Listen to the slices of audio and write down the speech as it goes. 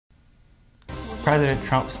President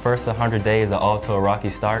Trump's first 100 days are off to a rocky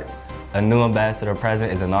start. A new ambassador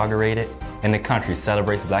president is inaugurated, and the country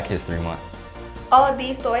celebrates Black History Month. All of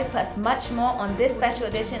these stories plus much more on this special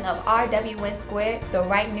edition of RWN Squared, the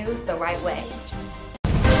right news the right way.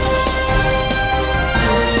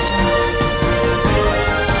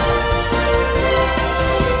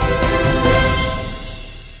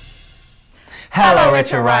 Hello,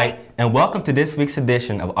 Richard Wright, and welcome to this week's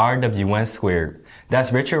edition of RWN Squared.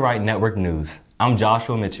 That's Richard Wright Network News. I'm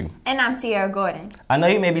Joshua Mitchell. And I'm Sierra Gordon. I know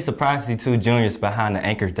you may be surprised to see two juniors behind the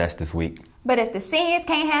anchor's desk this week. But if the seniors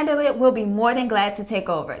can't handle it, we'll be more than glad to take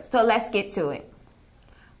over. So let's get to it.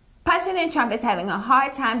 President Trump is having a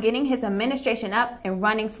hard time getting his administration up and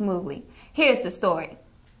running smoothly. Here's the story.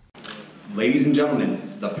 Ladies and gentlemen,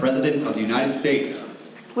 the President of the United States.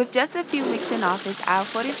 With just a few weeks in office, our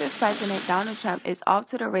 45th President Donald Trump is off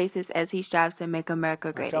to the races as he strives to make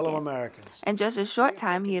America great fellow again. Americans. In just a short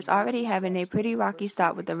time, he is already having a pretty rocky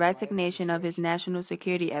start with the resignation of his national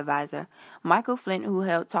security advisor, Michael Flynn, who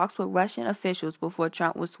held talks with Russian officials before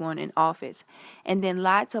Trump was sworn in office, and then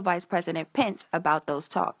lied to Vice President Pence about those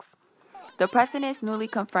talks. The president's newly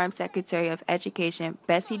confirmed Secretary of Education,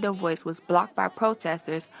 Betsy DeVos, was blocked by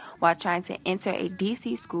protesters while trying to enter a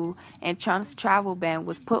D.C. school, and Trump's travel ban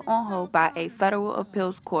was put on hold by a federal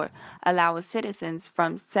appeals court, allowing citizens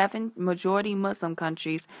from 7 majority Muslim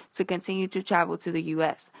countries to continue to travel to the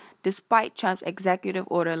U.S., despite Trump's executive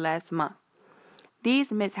order last month.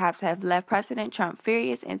 These mishaps have left President Trump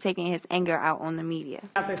furious and taking his anger out on the media.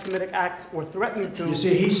 Anti-Semitic acts or threatening to... You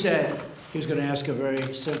see, he said he was going to ask a very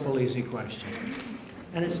simple, easy question.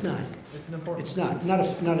 And it's not. It's an important... It's not. Not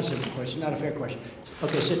a simple question, not a fair question.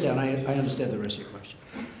 Okay, sit down. I understand the rest of your question.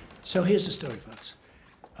 So here's the story, folks.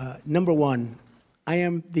 Number one, I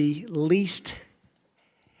am the least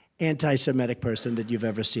anti-Semitic person that you've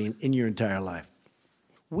ever seen in your entire life.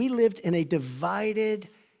 We lived in a divided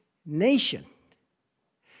nation.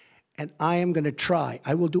 And I am going to try.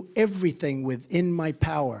 I will do everything within my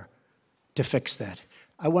power to fix that.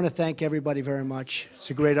 I want to thank everybody very much. It's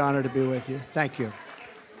a great honor to be with you. Thank you.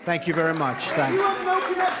 Thank you very much. Thank you. You have no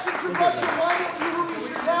connection to Russia. Why don't you release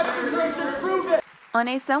your tax returns and prove it? On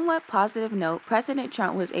a somewhat positive note, President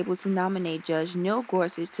Trump was able to nominate Judge Neil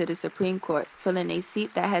Gorsuch to the Supreme Court, filling a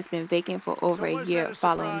seat that has been vacant for over a year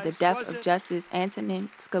following the death of Justice Antonin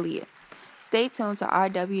Scalia. Stay tuned to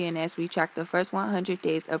RWN as we track the first 100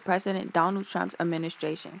 days of President Donald Trump's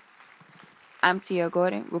administration. I'm Tia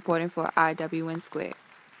Gordon, reporting for RWN Squared.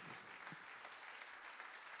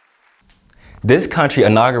 This country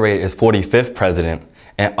inaugurated its 45th president,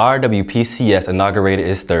 and RWPCS inaugurated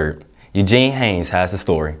its third. Eugene Haynes has the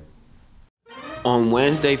story. On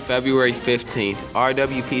Wednesday, February 15th,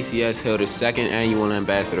 RWPCS held its second annual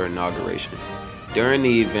ambassador inauguration. During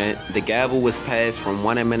the event, the gavel was passed from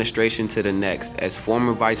one administration to the next as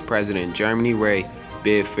former Vice President Germany Ray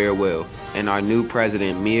bid farewell, and our new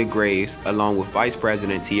President Mia Graves, along with Vice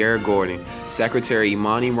President Tierra Gordon, Secretary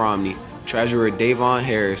Imani Romney, Treasurer Davon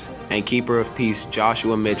Harris, and Keeper of Peace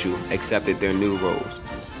Joshua Mitchell accepted their new roles.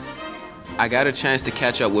 I got a chance to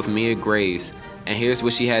catch up with Mia Graves, and here's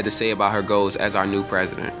what she had to say about her goals as our new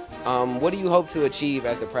president. What do you hope to achieve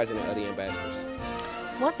as the president of the ambassadors?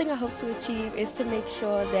 One thing I hope to achieve is to make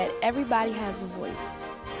sure that everybody has a voice.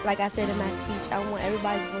 Like I said in my speech, I want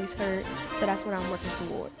everybody's voice heard, so that's what I'm working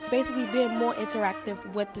towards. Basically being more interactive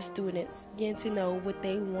with the students, getting to know what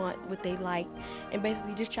they want, what they like, and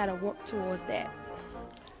basically just try to work towards that.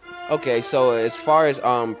 Okay, so as far as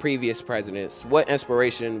previous presidents, what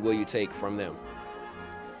inspiration will you take from them?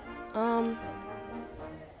 I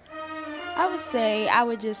would say I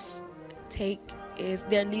would just take is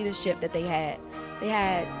their leadership that they had. They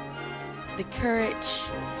had the courage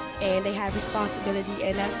and they had responsibility,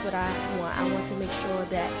 and that's what I want. I want to make sure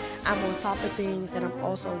that I'm on top of things, and I'm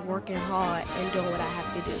also working hard and doing what I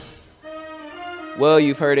have to do. Well,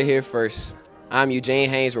 you've heard it here first. I'm Eugene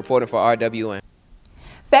Haynes reporting for RWN.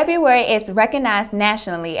 February is recognized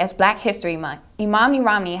nationally as Black History Month. Imani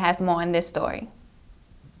Romney has more on this story.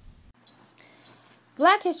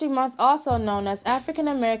 Black History Month, also known as African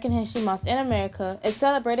American History Month in America, is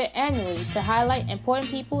celebrated annually to highlight important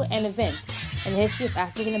people and events in the history of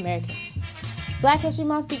African Americans. Black History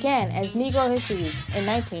Month began as Negro History Week in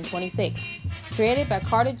 1926, created by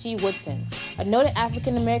Carter G. Woodson, a noted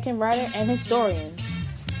African American writer and historian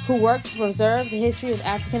who worked to preserve the history of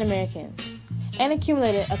African Americans and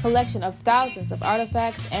accumulated a collection of thousands of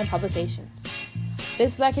artifacts and publications.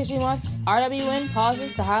 This Black History Month, RWN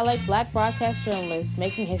pauses to highlight Black broadcast journalists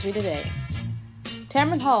making history today.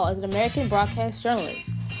 Tamron Hall is an American broadcast journalist.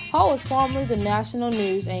 Hall was formerly the national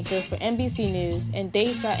news anchor for NBC News and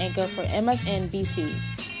dayside anchor for MSNBC.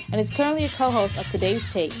 and is currently a co-host of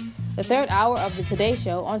Today's Take, the third hour of the Today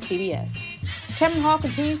Show on CBS. Chairman Hall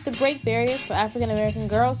continues to break barriers for African-American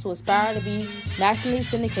girls who aspire to be nationally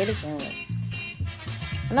syndicated journalists.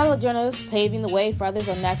 Another journalist paving the way for others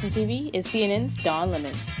on national TV is CNN's Don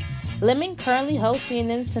Lemon. Lemon currently hosts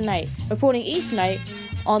CNN's Tonight, reporting each night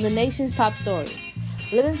on the nation's top stories.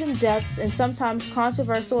 Lemon's in-depth and sometimes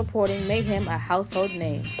controversial reporting made him a household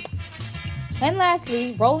name. And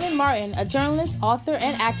lastly, Roland Martin, a journalist, author,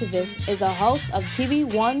 and activist, is a host of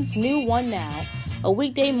TV One's New One Now, a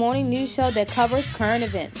weekday morning news show that covers current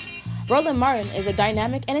events. Roland Martin is a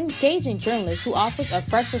dynamic and engaging journalist who offers a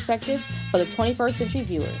fresh perspective for the 21st century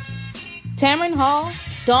viewers. Tamron Hall,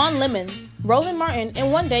 Don Lemon, Roland Martin,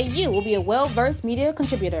 and one day you will be a well-versed media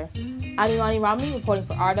contributor. I'm Imani Romney reporting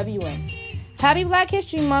for RWN. Happy Black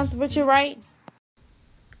History Month, Richard Wright.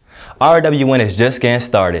 RWN is just getting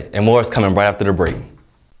started, and more is coming right after the break.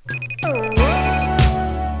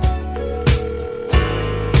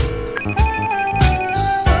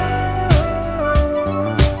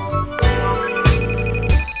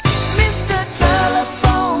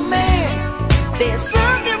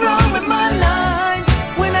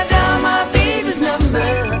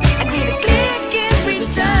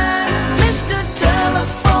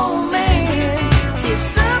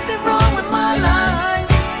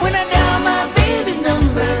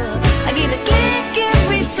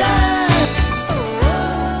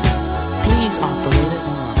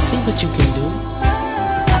 What you can do.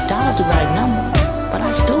 I dialed the right number, but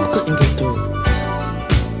I still couldn't get through.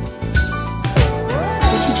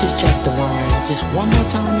 Would you just check the line just one more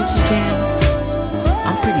time if you can?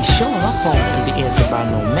 I'm pretty sure my phone can be answered by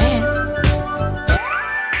no man.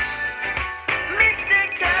 Mr.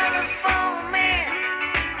 Telephone Man,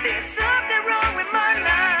 there's something wrong with my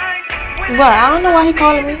line. Well, I don't know why he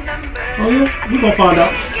calling me. Oh yeah? We gonna find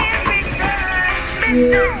out.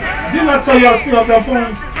 Didn't I tell y'all to stay off that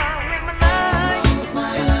phone?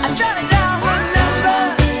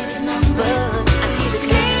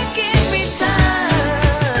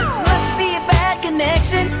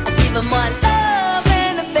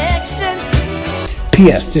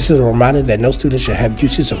 P.S. This is a reminder that no student should have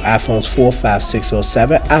usage of iPhones 4, 5, 6, or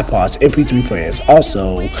 7, iPods, MP3 players.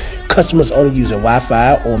 Also, customers only using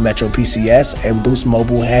Wi-Fi or Metro PCS and Boost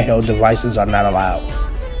mobile handheld devices are not allowed.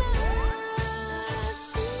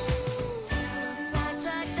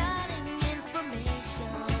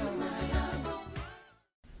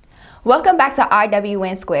 Welcome back to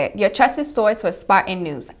RWN Squared, your trusted source for Spartan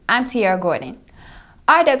News. I'm Tiara Gordon.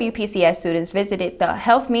 RWPCS students visited the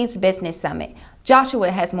Health Means Business Summit. Joshua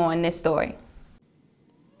has more on this story.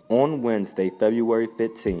 On Wednesday, February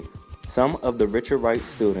 15th, some of the Richard Wright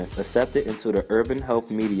students accepted into the Urban Health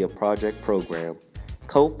Media Project program,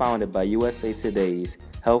 co-founded by USA Today's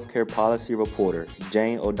healthcare policy reporter,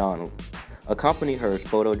 Jane O'Donnell, accompanied her as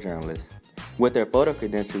photojournalists, with their photo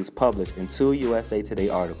credentials published in 2 USA Today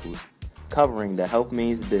articles covering the Health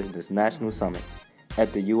Means Business National Summit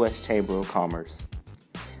at the U.S. Chamber of Commerce.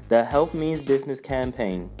 The Health Means Business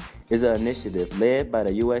campaign is an initiative led by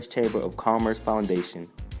the U.S. Chamber of Commerce Foundation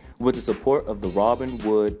with the support of the Robin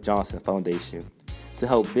Wood Johnson Foundation to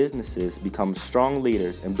help businesses become strong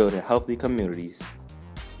leaders in building healthy communities.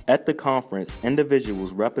 At the conference,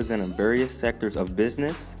 individuals representing various sectors of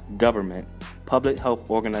business, government, public health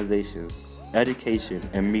organizations, education,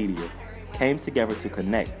 and media came together to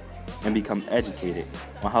connect and become educated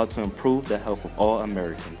on how to improve the health of all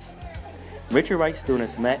Americans. Richard Wright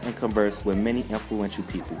students met and conversed with many influential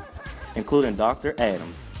people, including Dr.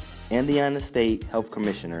 Adams, Indiana State Health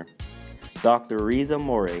Commissioner, Dr. Reza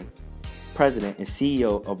Morey, President and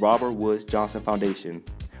CEO of Robert Woods Johnson Foundation,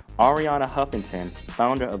 Ariana Huffington,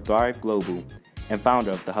 founder of Thrive Global and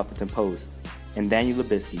founder of the Huffington Post, and Daniel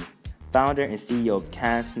Libisky, founder and CEO of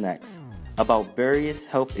Can Snacks, about various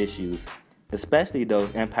health issues, especially those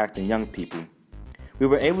impacting young people. We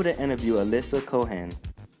were able to interview Alyssa Cohen,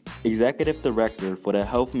 Executive Director for the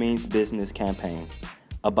Health Means Business campaign,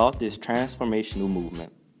 about this transformational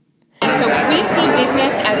movement. So we see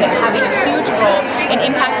business as having a huge role in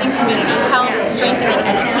impacting community health, strengthening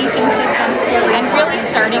education systems, and really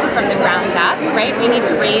starting from the ground up, right? We need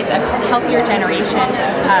to raise a healthier generation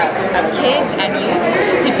of kids and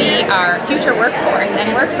youth to be our future workforce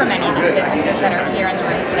and work for many of these businesses that are here in the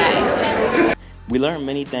room today. We learned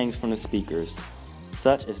many things from the speakers,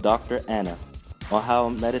 such as Dr. Anna, on how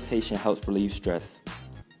meditation helps relieve stress,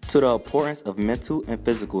 to the importance of mental and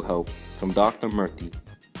physical health from Dr. Murthy,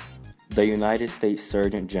 the United States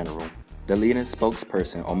Surgeon General, the leading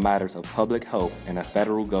spokesperson on matters of public health in the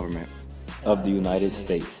federal government of the United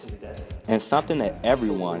States. And something that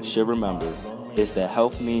everyone should remember is that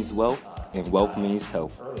health means wealth and wealth means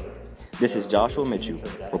health. This is Joshua Mitchell,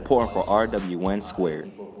 reporting for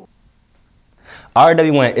RWN2.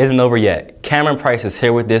 RWN isn't over yet. Cameron Price is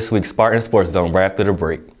here with this week's Spartan Sports Zone right after the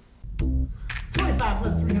break. 25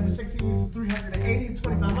 plus 360 is 380.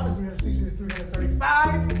 25 minus 360 is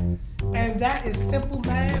 335. And that is simple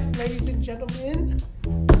math, ladies and gentlemen.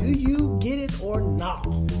 Do you get it or not?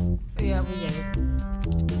 Yeah, we get it.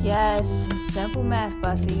 Yes, simple math,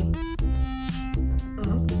 Bussy.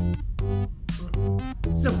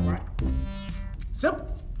 Simple, right? Simple.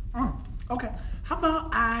 Okay. How about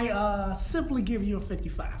I simply give you a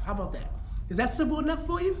 55? How about that? Is that simple enough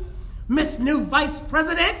for you? Miss New Vice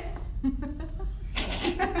President?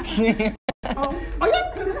 Oh,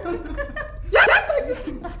 yeah. Yeah, that thing is...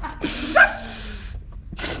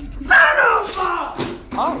 Son of a...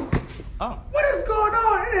 Oh. What is going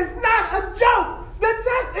on? It is not a joke. The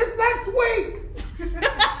test is next week.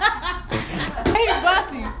 Hey,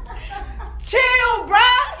 Bussy. Chill, bruh.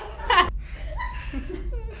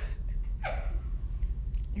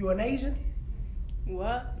 You an Asian?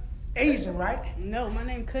 What? Asian, right? No, my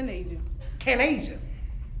name Canadian. Canadian.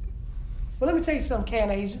 Well, let me tell you something,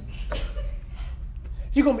 Canadian.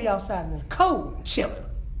 You're going to be outside in the cold, chilling.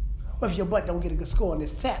 Well, if your butt don't get a good score on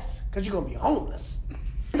this test, because you're going to be homeless.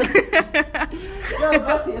 Yo,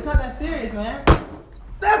 Bussy, it's not that serious, man.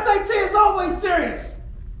 The SAT is always serious.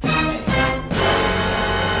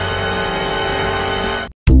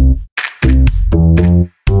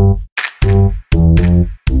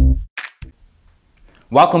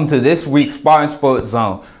 Welcome to this week's Spartan Sports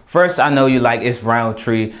Zone. First, I know you like it's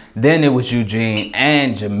Roundtree, then it was Eugene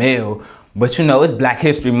and Jamil. But you know, it's Black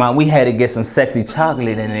History Month. We had to get some sexy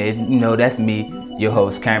chocolate in it. You know, that's me, your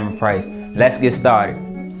host, Cameron Price. Let's get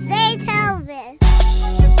started. Say Telvis.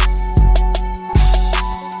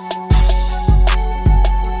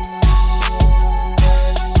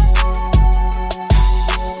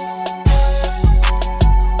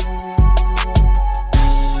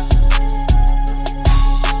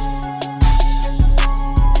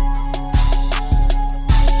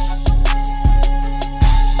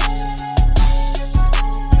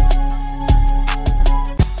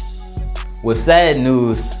 With sad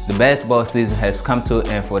news, the basketball season has come to an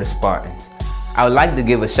end for the Spartans. I would like to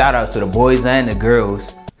give a shout out to the boys and the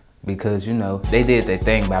girls because, you know, they did their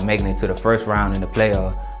thing by making it to the first round in the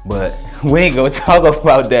playoffs, but we ain't gonna talk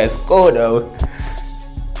about that score though.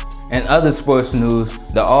 In other sports news,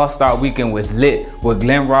 the All-Star Weekend was lit with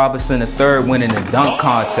Glenn Robinson III winning the dunk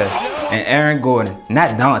contest and Aaron Gordon,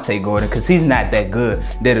 not Dante Gordon because he's not that good,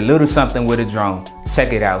 did a little something with a drone.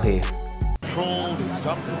 Check it out here. Controlled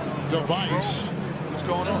something device. What's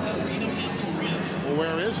going on? Well,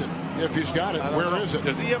 where is it? If he's got it, where is it?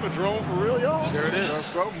 Does he have a drone for real, y'all? There it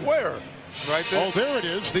is. Where? Right there. Oh, there it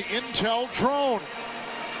is. The Intel drone.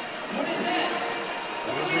 What is that?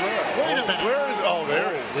 Wait a minute. Where is it? Oh,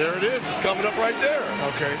 there it is. It's coming up right there.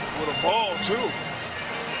 Okay. With a ball, too.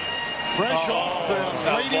 Fresh off the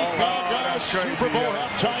Lady Gaga Super Bowl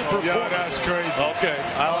halftime performance. Yeah, that's crazy. Okay,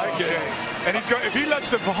 I like it. And he's going. If he lets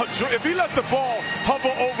the ball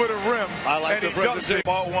hover over the rim, I like and the he dunks it.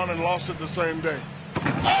 Bought one and lost it the same day. See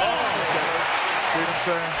what I'm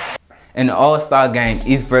saying? In the All-Star game,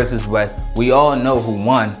 East versus West, we all know who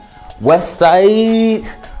won. West Side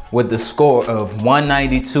with the score of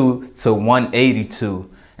 192 to 182.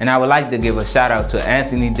 And I would like to give a shout out to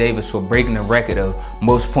Anthony Davis for breaking the record of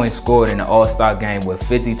most points scored in the All-Star game with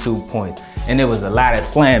 52 points. And there was a lot of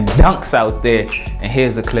slam dunks out there. And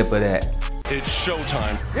here's a clip of that. It's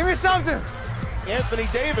showtime. Give me something. Anthony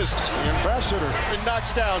Davis, the ambassador, and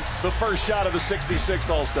knocks down the first shot of the 66th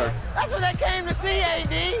All-Star. That's what they came to see,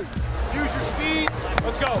 AD. Use your speed.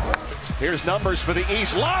 Let's go. Here's numbers for the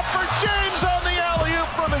East. Lob for James on the alley-oop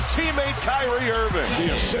from his teammate Kyrie Irving.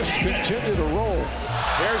 The assists continue to roll.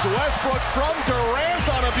 There's Westbrook from Durant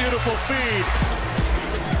on a beautiful feed.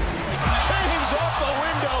 James off the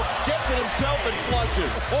window, gets it himself and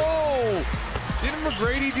flushes. Oh, didn't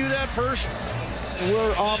McGrady do that first?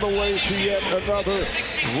 We're on the way to yet another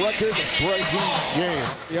record-breaking game.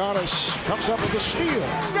 Giannis comes up with a steal.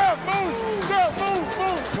 Step, move,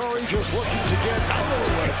 move. Curry just looking to get out of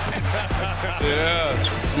the way. Yeah,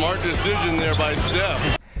 smart decision there by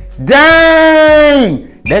Steph.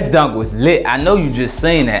 Dang! That dunk was lit. I know you just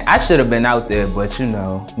seen that. I should have been out there, but you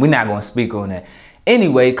know, we're not going to speak on that.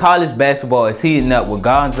 Anyway, college basketball is heating up with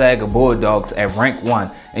Gonzaga Bulldogs at rank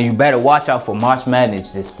 1, and you better watch out for March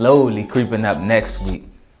Madness just slowly creeping up next week.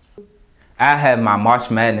 I have my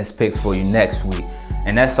March Madness picks for you next week.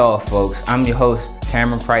 And that's all, folks. I'm your host,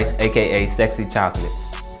 Cameron Price, aka Sexy Chocolate.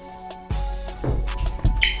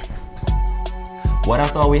 Well,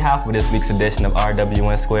 that's all we have for this week's edition of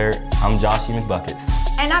RWN Squared. I'm Josh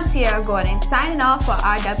McBuckets. And I'm Tiara Gordon, signing off for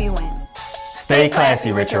RWN. Stay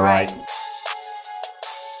classy, Richard Wright.